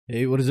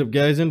Hey, what is up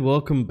guys, and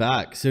welcome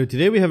back. So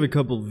today we have a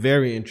couple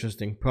very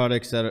interesting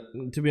products that are,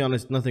 to be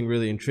honest, nothing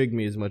really intrigued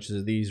me as much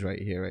as these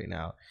right here right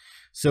now.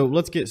 So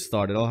let's get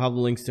started. I'll have the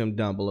links to them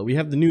down below. We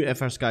have the new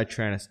Frsky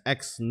Trannis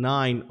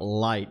X9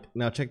 Lite.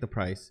 Now check the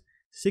price,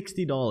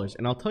 $60.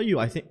 And I'll tell you,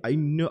 I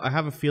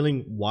have a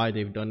feeling why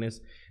they've done this,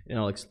 and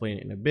I'll explain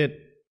it in a bit.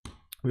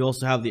 We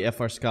also have the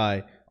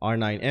Frsky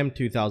R9M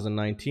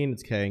 2019.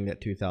 It's carrying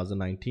that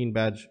 2019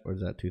 badge, or is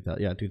that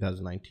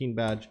 2019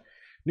 badge.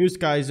 New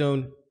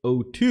Skyzone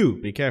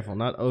O2, be careful,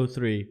 not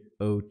O3,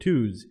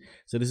 O2s.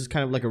 So this is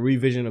kind of like a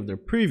revision of their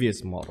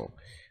previous model,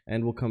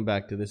 and we'll come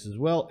back to this as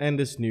well. And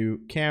this new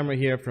camera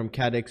here from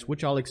Caddx,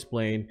 which I'll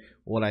explain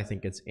what I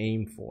think it's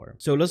aimed for.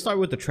 So let's start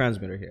with the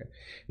transmitter here.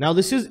 Now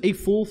this is a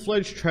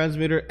full-fledged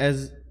transmitter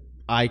as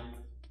I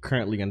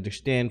currently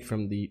understand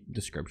from the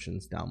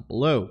descriptions down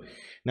below.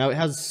 Now it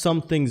has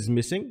some things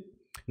missing.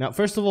 Now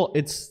first of all,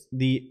 it's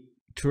the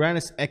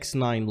Trannis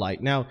X9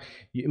 Lite. Now,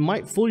 it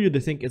might fool you to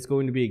think it's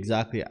going to be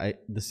exactly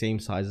the same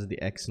size as the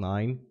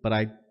X9, but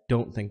I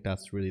don't think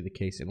that's really the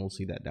case, and we'll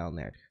see that down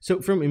there.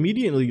 So from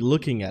immediately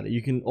looking at it,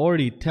 you can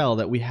already tell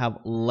that we have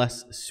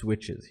less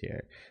switches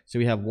here. So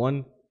we have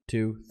 1,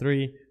 2,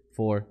 3,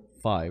 4,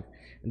 5.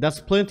 And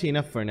that's plenty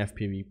enough for an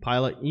FPV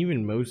pilot,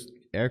 even most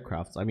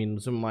aircrafts. I mean,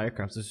 some of my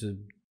aircrafts,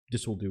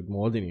 this will do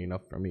more than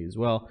enough for me as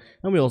well.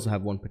 And we also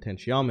have one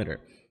potentiometer.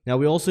 Now,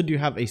 we also do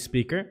have a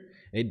speaker.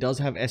 It does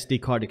have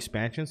SD card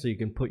expansion, so you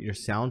can put your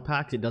sound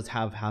packs. It does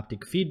have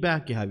haptic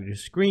feedback. You have your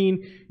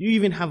screen. You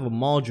even have a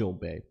module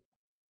bay.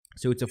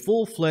 So it's a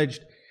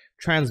full-fledged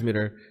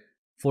transmitter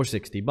for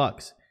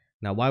 $60.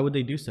 Now, why would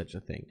they do such a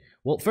thing?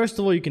 Well, first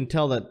of all, you can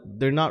tell that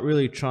they're not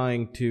really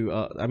trying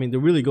to, they're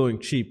really going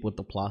cheap with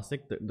the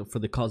plastic. For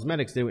the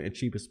cosmetics, they went as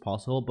cheap as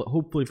possible, but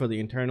hopefully for the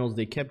internals,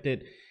 they kept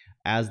it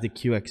as the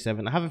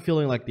QX7. I have a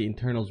feeling like the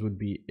internals would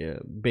be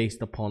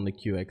based upon the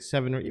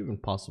QX7 or even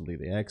possibly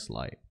the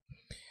X-lite.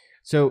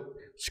 So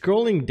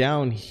scrolling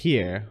down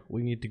here,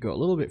 we need to go a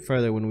little bit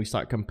further when we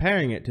start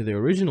comparing it to the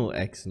original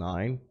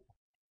X9,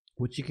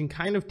 which you can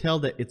kind of tell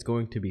that it's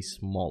going to be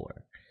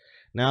smaller.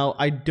 Now,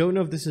 I don't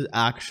know if this is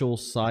actual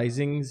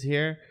sizings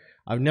here.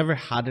 I've never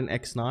had an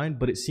X9,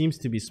 but it seems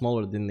to be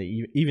smaller than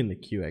even the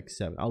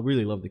QX7. I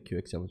really love the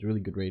QX7. It's a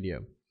really good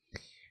radio.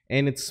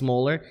 And it's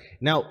smaller.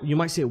 Now, you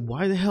might say,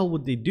 why the hell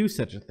would they do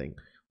such a thing?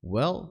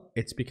 Well,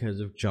 it's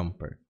because of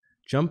Jumper.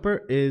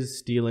 Jumper is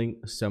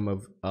stealing some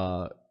of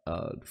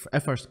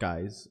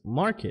Frsky's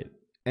market,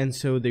 and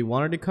so they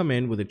wanted to come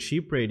in with a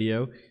cheap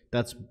radio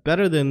that's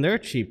better than their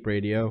cheap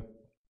radio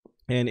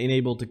and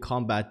able to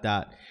combat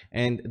that.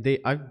 And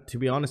to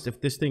be honest,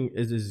 if this thing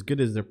is as good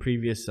as their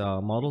previous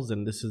models,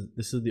 then this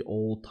is the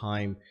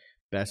all-time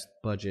best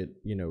budget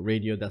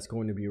radio that's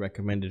going to be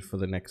recommended for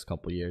the next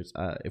couple years.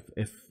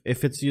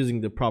 If it's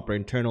using the proper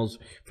internals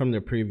from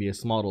their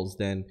previous models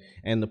then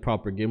and the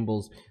proper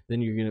gimbals,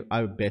 then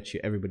I would bet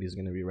you everybody's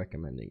going to be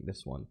recommending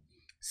this one.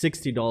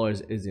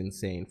 $60 is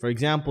insane. For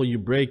example, you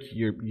break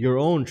your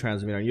own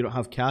transmitter and you don't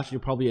have cash,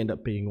 you'll probably end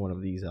up picking one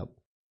of these up.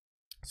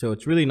 So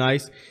it's really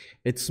nice.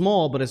 It's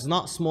small, but it's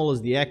not small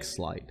as the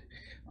X-lite.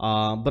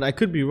 But I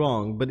could be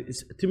wrong, but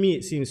to me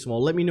it seems small.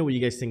 Let me know what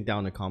you guys think down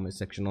in the comment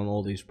section on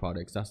all these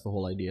products. That's the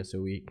whole idea, so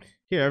we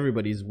hear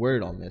everybody's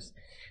word on this.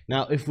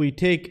 Now, if we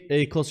take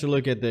a closer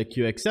look at the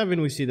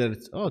QX7, we see that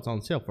it's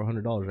on sale for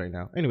 $100 right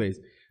now. Anyways,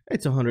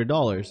 it's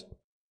 $100.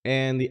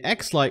 And the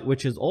X-lite,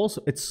 which is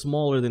also, it's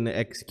smaller than the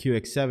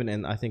QX7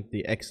 and I think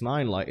the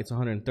X9 Lite, it's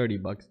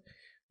 $130.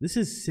 This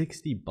is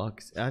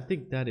 $60. I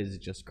think that is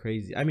just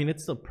crazy. I mean,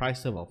 it's the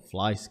price of a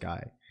fly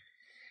sky.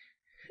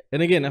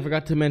 And again, I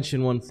forgot to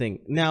mention one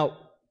thing. Now,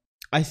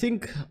 I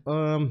think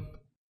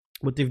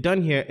what they've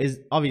done here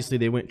is obviously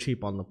they went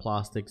cheap on the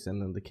plastics and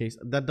then the case.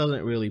 That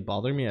doesn't really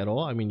bother me at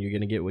all. I mean, you're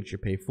gonna get what you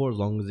pay for as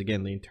long as,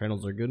 again, the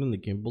internals are good and the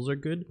gimbals are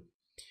good.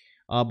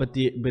 But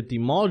the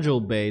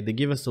module bay, they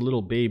give us a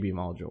little baby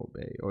module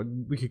bay, or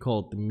we could call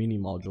it the mini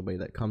module bay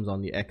that comes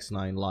on the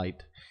X9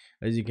 Lite.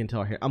 As you can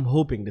tell here, I'm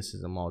hoping this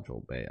is a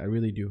module bay. I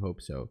really do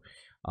hope so.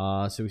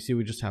 So we see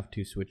we just have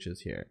 2 switches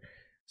here.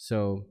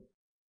 So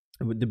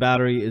the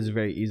battery is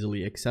very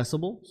easily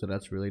accessible, so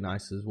that's really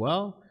nice as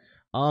well.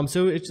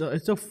 So it's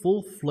a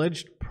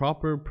full-fledged,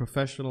 proper,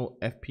 professional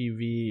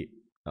FPV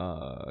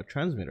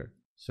transmitter.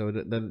 So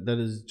that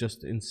is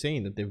just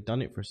insane that they've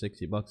done it for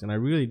 $60, and I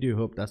really do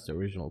hope that's the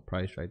original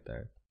price right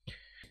there.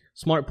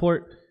 Smart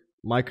port,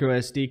 micro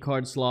SD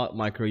card slot,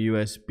 micro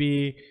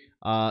USB.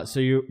 So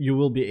you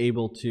will be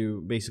able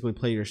to basically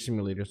play your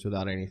simulators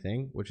without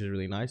anything, which is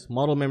really nice.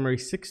 Model memory,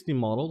 60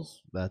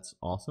 models. That's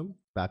awesome.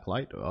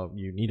 Backlight.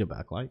 You need a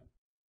backlight.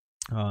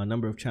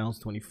 Number of channels,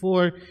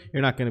 24.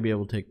 You're not going to be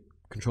able to take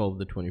control of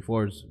the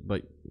 24s,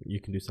 but you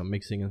can do some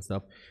mixing and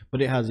stuff.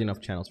 But it has enough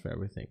channels for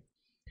everything.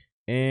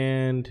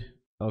 And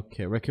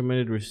okay,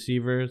 recommended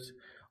receivers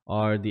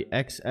are the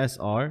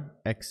XSR,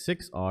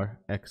 X6R,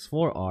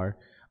 X4R.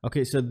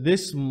 Okay, so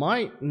this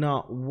might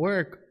not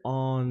work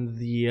on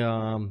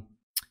the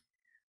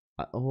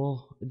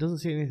well, it doesn't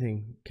say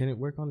anything. Can it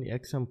work on the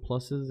XM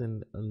pluses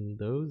and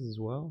those as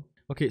well?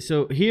 Okay,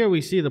 so here we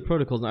see the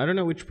protocols. Now, I don't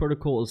know which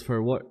protocol is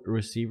for what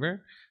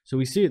receiver. So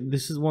we see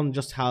this is one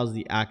just has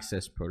the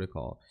access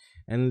protocol,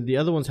 and the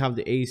other ones have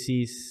the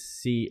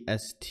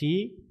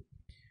ACCST.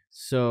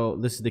 So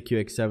this is the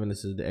QX7,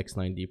 this is the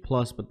X9D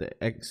Plus, but the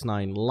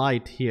X9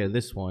 Lite here,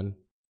 this one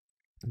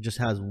just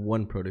has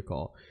one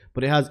protocol,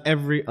 but it has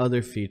every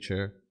other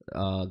feature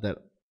that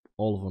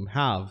all of them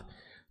have.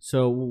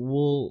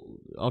 So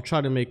I'll try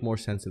to make more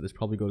sense of this.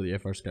 Probably go to the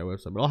Frsky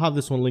website, but I'll have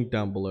this one linked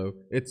down below.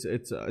 It's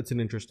an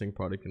interesting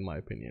product in my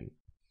opinion.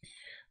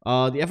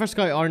 The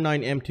Frsky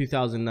R9M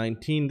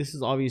 2019. This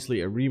is obviously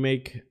a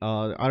remake.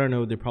 I don't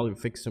know. They probably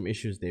fixed some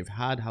issues they've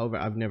had. However,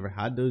 I've never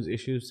had those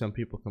issues. Some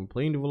people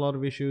complained of a lot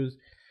of issues,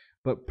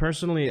 but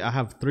personally, I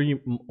have 3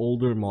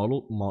 older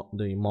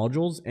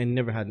modules and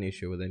never had an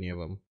issue with any of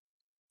them.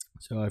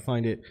 So I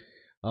find it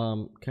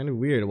kind of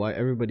weird why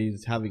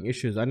everybody's having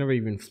issues. I never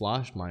even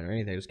flashed mine or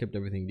anything. I just kept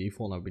everything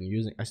default,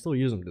 and I still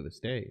use them to this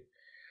day.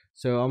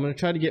 So I'm going to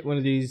try to get one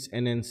of these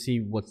and then see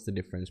what's the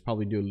difference.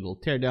 Probably do a little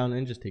teardown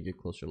and just take a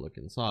closer look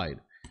inside.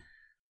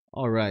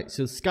 Alright,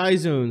 so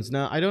Skyzones.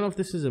 Now, I don't know if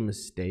this is a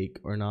mistake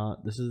or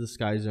not. This is the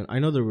Skyzone. I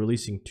know they're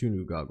releasing 2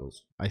 new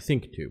goggles. I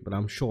think 2, but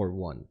I'm sure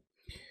 1.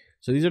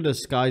 So these are the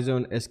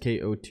Skyzone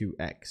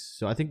SKO2X.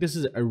 So I think this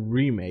is a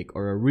remake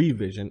or a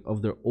revision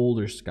of their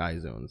older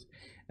Skyzones.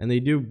 And they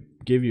do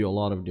give you a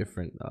lot of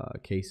different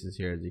cases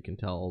here, as you can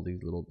tell, all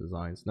these little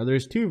designs. Now,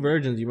 there's 2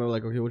 versions. You might be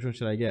like, okay, which one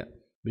should I get?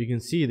 But you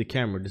can see the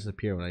camera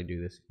disappear when I do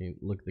this. Can you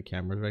look at the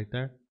cameras right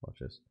there? Watch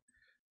this.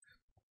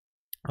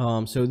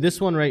 So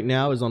this one right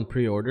now is on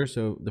pre-order.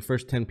 So the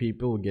first 10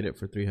 people will get it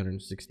for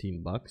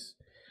 316 bucks.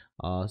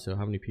 So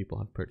how many people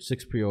have purchased?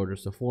 6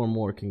 pre-orders. So 4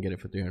 more can get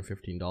it for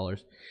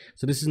 $315.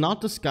 So this is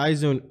not the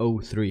Skyzone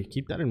 03.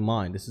 Keep that in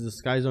mind. This is the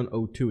Skyzone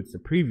 02. It's the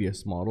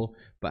previous model,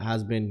 but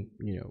has been,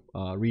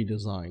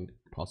 redesigned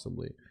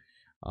possibly.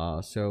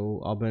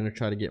 So I'm going to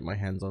try to get my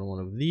hands on one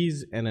of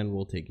these, and then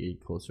we'll take a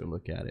closer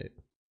look at it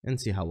and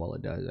see how well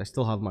it does. I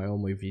still have my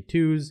own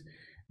V2s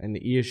and the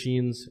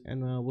Eashins,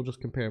 and we'll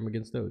just compare them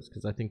against those,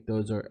 because I think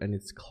those are in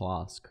its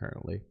class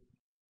currently.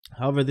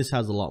 However, this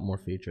has a lot more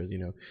features,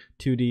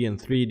 2D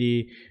and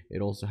 3D. It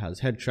also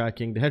has head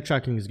tracking. The head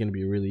tracking is going to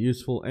be really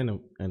useful,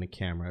 and a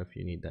camera if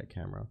you need that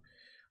camera.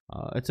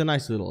 It's a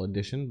nice little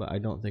addition, but I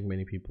don't think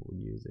many people would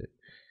use it.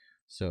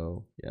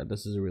 So yeah,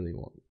 this is a really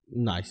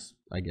nice,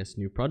 I guess,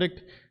 new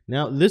product.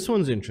 Now this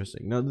one's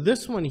interesting. Now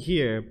this one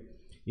here,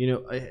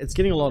 it's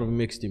getting a lot of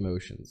mixed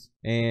emotions,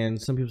 and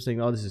some people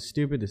saying, oh, this is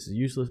stupid, this is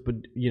useless. But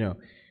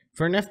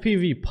for an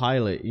FPV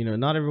pilot,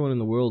 not everyone in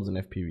the world is an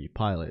FPV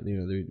pilot.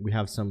 We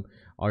have some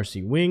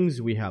RC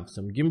wings, we have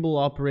some gimbal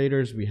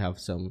operators, we have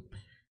some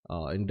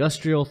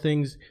industrial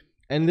things,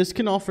 and this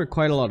can offer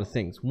quite a lot of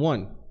things.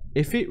 One,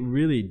 if it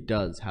really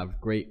does have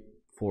great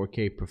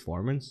 4K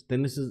performance,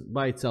 then this is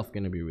by itself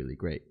going to be really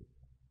great.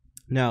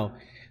 Now,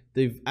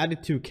 they've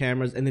added 2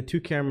 cameras, and the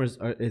 2 cameras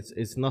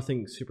it's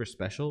nothing super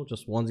special.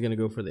 Just one's going to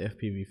go for the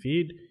FPV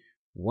feed,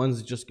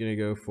 one's just going to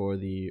go for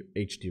the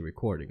HD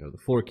recording or the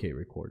 4K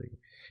recording.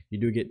 You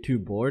do get 2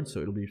 boards,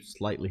 so it'll be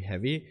slightly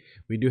heavy.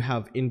 We do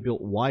have inbuilt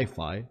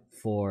Wi-Fi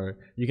for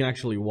you can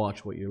actually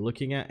watch what you're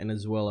looking at, and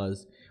as well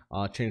as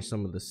change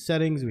some of the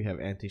settings. We have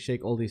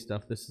anti-shake, all these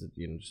stuff. This is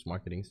just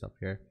marketing stuff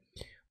here.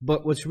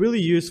 But what's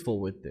really useful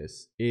with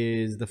this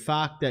is the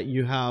fact that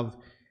you have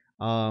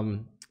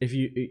if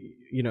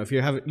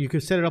you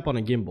could set it up on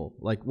a gimbal.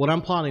 Like what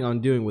I'm planning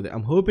on doing with it,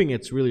 I'm hoping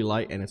it's really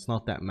light and it's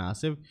not that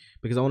massive,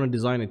 because I want to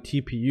design a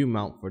TPU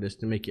mount for this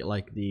to make it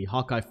like the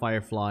Hawkeye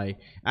Firefly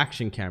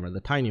action camera,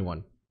 the tiny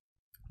one.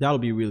 That'll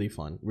be really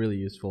fun, really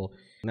useful.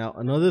 Now,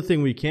 another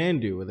thing we can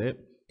do with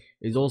it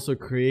is also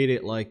create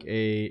it like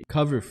a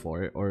cover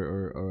for it,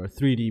 or a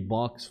 3D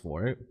box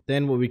for it.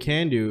 Then what we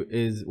can do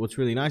is, what's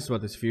really nice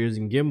about this, if you're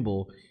using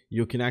gimbal,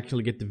 you can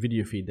actually get the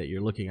video feed that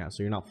you're looking at,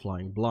 so you're not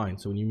flying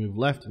blind. So when you move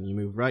left and you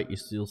move right, you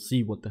still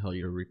see what the hell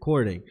you're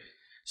recording.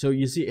 So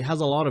you see, it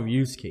has a lot of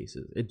use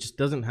cases. It just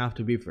doesn't have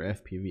to be for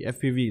FPV.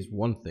 FPV is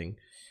one thing.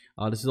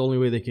 This is the only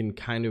way they can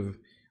kind of,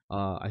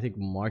 I think,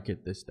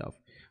 market this stuff.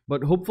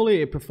 But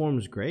hopefully it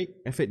performs great.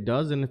 If it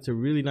does, then it's a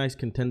really nice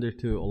contender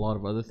to a lot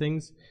of other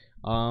things.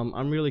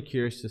 I'm really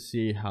curious to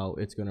see how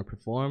it's going to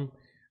perform,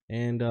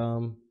 and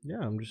yeah,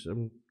 I'm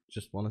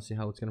just want to see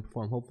how it's going to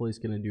perform. Hopefully it's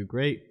going to do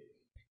great,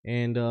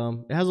 and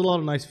it has a lot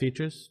of nice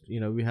features.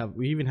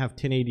 We even have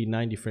 1080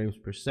 90 frames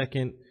per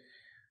second,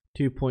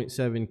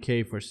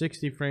 2.7K for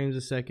 60 frames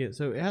a second.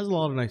 So it has a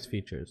lot of nice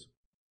features,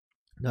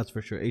 that's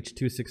for sure.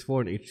 H.264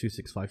 and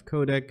H.265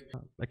 codec.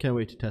 I can't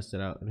wait to test it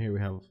out. And here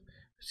we have.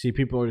 See,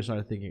 people already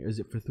started thinking, is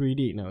it for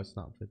 3D? No, it's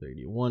not for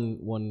 3D.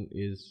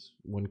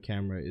 One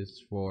camera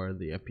is for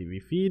the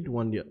FPV feed.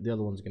 The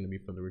other one's going to be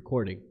for the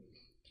recording.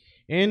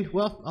 And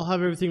well, I'll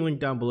have everything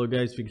linked down below,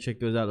 guys. If you can check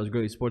those out, those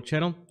great sports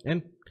channel.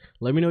 And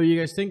let me know what you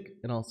guys think,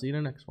 and I'll see you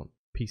in the next one.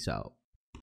 Peace out.